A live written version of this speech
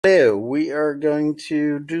Hello, we are going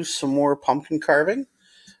to do some more pumpkin carving,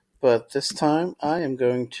 but this time I am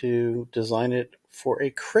going to design it for a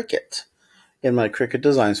Cricut in my Cricut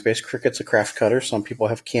Design Space. Cricut's a craft cutter. Some people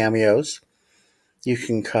have cameos. You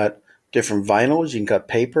can cut different vinyls, you can cut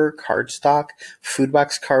paper, cardstock, food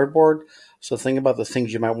box cardboard. So think about the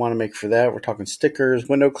things you might want to make for that. We're talking stickers,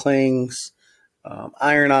 window clings,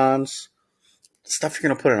 iron-ons, stuff you're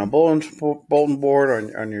going to put on a bulletin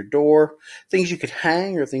board on your door, things you could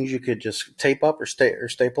hang or things you could just tape up or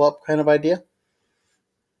staple up kind of idea.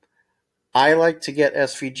 I like to get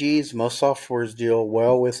SVGs. Most softwares deal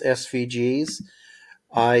well with SVGs.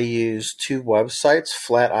 I use two websites,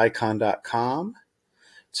 flaticon.com,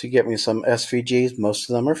 to get me some SVGs. Most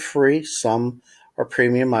of them are free. Some are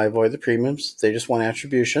premium. I avoid the premiums. They just want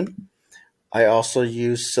attribution. I also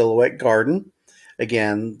use Silhouette Garden.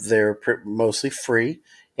 Again, they're mostly free,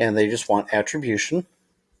 and they just want attribution.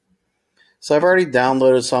 So I've already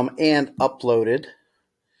downloaded some and uploaded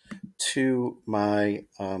to my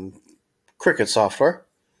Cricut software.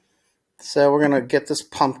 So we're going to get this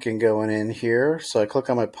pumpkin going in here. So I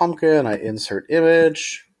click on my pumpkin, I insert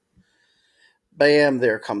image. Bam,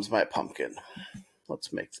 there comes my pumpkin.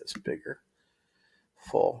 Let's make this bigger.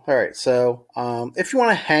 Full. All right, so if you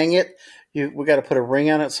want to hang it, we got to put a ring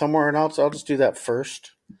on it somewhere, and I'll just do that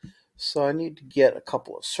first. So I need to get a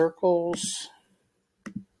couple of circles,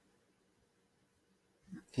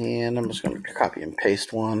 and I'm just going to copy and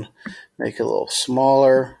paste one, make it a little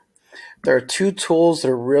smaller. There are two tools that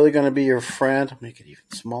are really going to be your friend. Make it even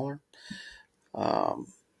smaller. And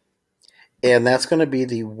that's going to be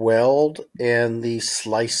the weld and the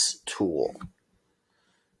slice tool.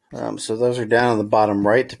 So those are down on the bottom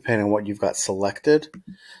right, depending on what you've got selected.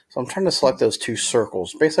 So I'm trying to select those two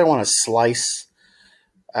circles. Basically, I want to slice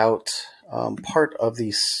out part of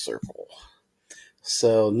the circle.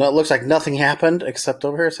 So it looks like nothing happened, except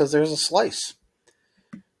over here it says there's a slice.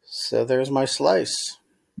 So there's my slice.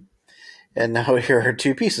 And now here are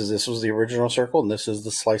two pieces. This was the original circle, and this is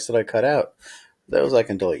the slice that I cut out. Those I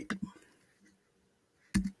can delete.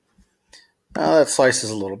 Now that slice is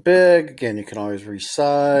a little big. Again, you can always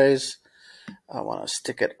resize. I want to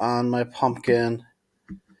stick it on my pumpkin.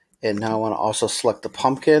 And now I want to also select the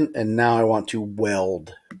pumpkin. And now I want to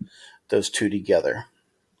weld those two together.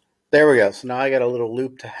 There we go. So now I got a little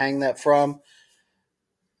loop to hang that from.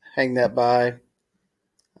 Hang that by.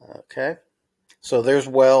 Okay. So there's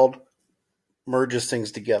weld. Merges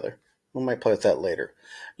things together. We might play with that later.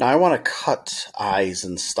 Now I want to cut eyes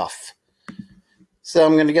and stuff. So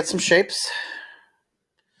I'm going to get some shapes,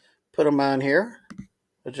 put them on here,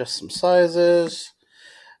 adjust some sizes.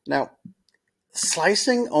 Now,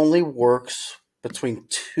 slicing only works between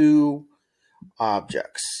two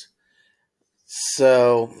objects.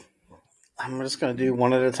 So I'm just going to do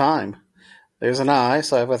one at a time. There's an eye,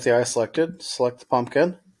 so I've got the eye selected. Select the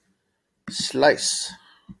pumpkin, slice.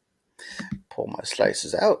 Pull my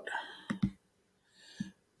slices out.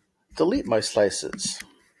 Delete my slices.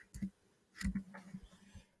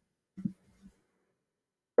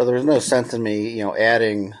 So there's no sense in me,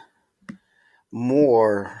 adding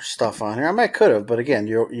more stuff on here. I might could have, but again,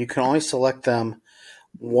 you can only select them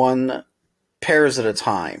one pairs at a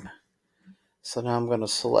time. So now I'm going to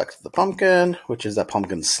select the pumpkin, which is that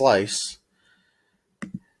pumpkin slice,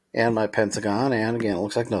 and my pentagon. And again, it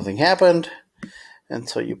looks like nothing happened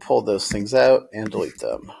until you pull those things out and delete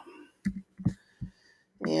them.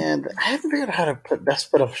 And I haven't figured out how to best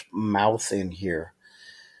put a mouth in here,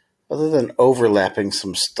 other than overlapping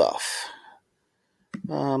some stuff.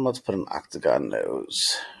 Let's put an octagon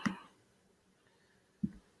nose.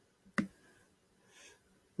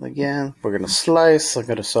 Again, we're going to slice. I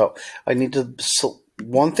need to,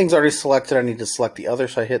 one thing's already selected. I need to select the other.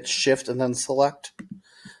 So I hit shift and then select.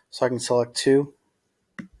 So I can select two.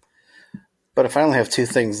 But if I only have two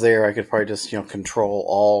things there, I could probably just, control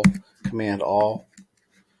all, command all,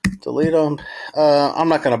 delete them. I'm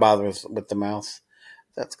not going to bother with the mouth.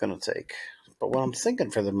 That's going to take. But what I'm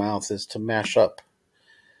thinking for the mouth is to mash up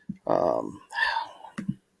some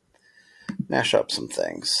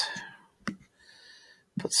things.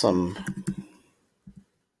 Put some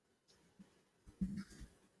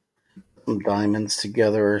diamonds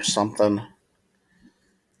together or something.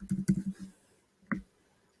 I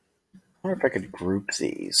wonder if I could group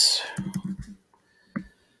these.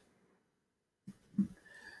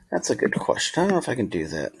 That's a good question. I don't know if I can do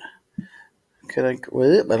that. Could I? I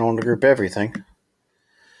don't want to group everything.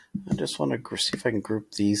 I just want to see if I can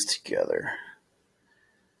group these together.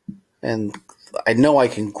 And I know I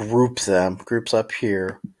can group them. Groups up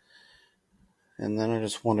here. And then I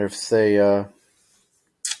just wonder if they... I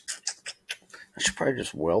should probably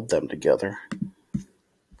just weld them together.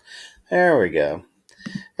 There we go.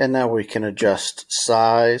 And now we can adjust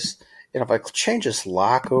size. And if I change this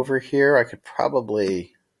lock over here, I could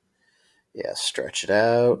probably, stretch it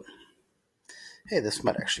out. Hey, this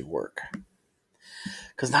might actually work.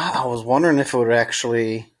 Because now I was wondering if it would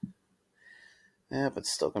actually, but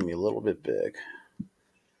it's still going to be a little bit big.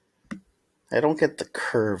 I don't get the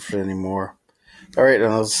curve anymore. All right,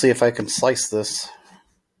 now let's see if I can slice this.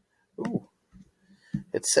 Ooh,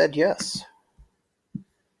 it said yes.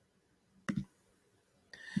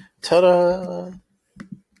 Ta-da!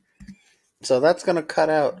 So that's going to cut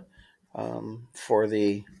out on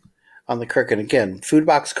the Cricut. Again, food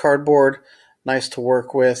box cardboard, nice to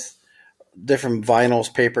work with. Different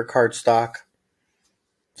vinyls, paper, cardstock,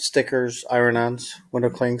 stickers, iron-ons,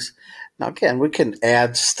 window clings. Now again, we can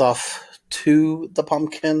add stuff to the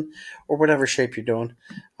pumpkin or whatever shape you're doing.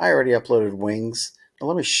 I already uploaded wings. Now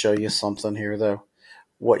let me show you something here though,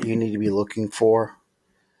 what you need to be looking for.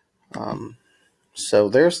 So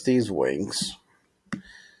there's these wings.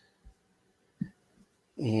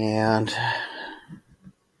 And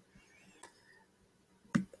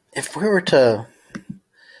if we were to,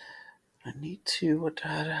 I need to,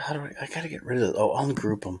 how do I gotta get rid of,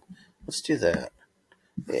 ungroup them. Let's do that.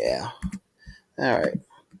 Yeah. All right.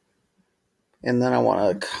 And then I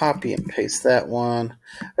want to copy and paste that one.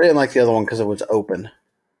 I didn't like the other one because it was open.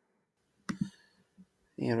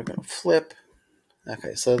 And we're going to flip.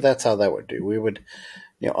 Okay, so that's how that would do. We would,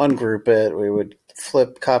 ungroup it. We would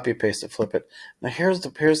flip, copy, paste it, flip it. Now here's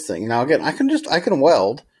the thing. Now again, I can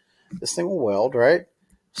weld. This thing will weld, right?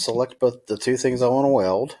 Select both the two things I want to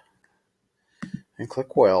weld. And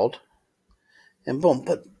click weld. And boom.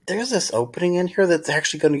 But there's this opening in here that's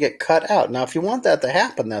actually going to get cut out. Now if you want that to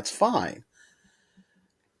happen, that's fine.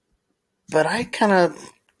 But I don't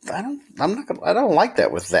like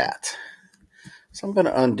that with that. So I'm going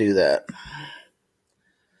to undo that.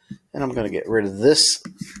 And I'm going to get rid of this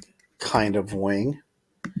kind of wing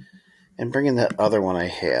and bring in that other one I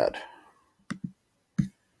had,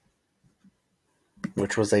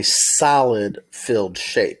 which was a solid filled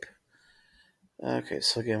shape. Okay,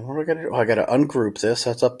 so again, what do I got to do? I got to ungroup this.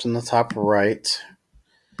 That's up in the top right.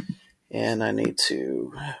 And I need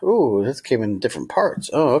to, this came in different parts.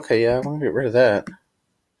 Oh, okay, yeah, I want to get rid of that.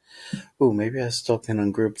 Maybe I still can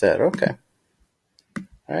ungroup that. Okay.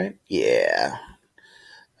 All right, yeah.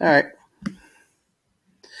 All right.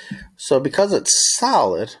 So because it's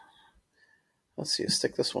solid, let's see,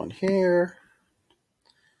 stick this one here.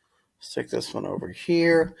 Stick this one over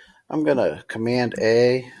here. I'm going to Command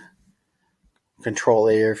A, Control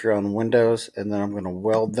A if you're on Windows, and then I'm going to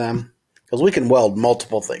weld them. Because we can weld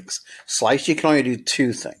multiple things. Slice, you can only do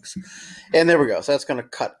two things. And there we go. So that's going to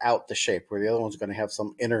cut out the shape, where the other one's going to have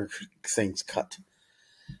some inner things cut.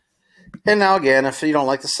 And now again, if you don't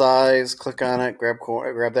like the size, click on it, grab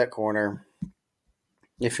that corner.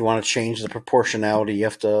 If you want to change the proportionality, you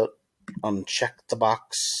have to uncheck the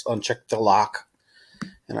box, uncheck the lock.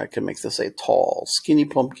 And I can make this a tall, skinny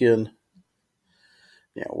pumpkin.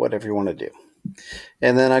 Whatever you want to do.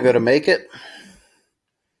 And then I go to make it.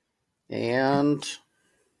 And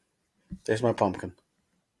there's my pumpkin.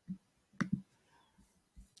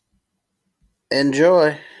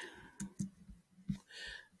 Enjoy.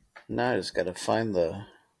 Now I just got to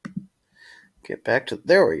get back to,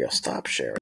 there we go, stop sharing.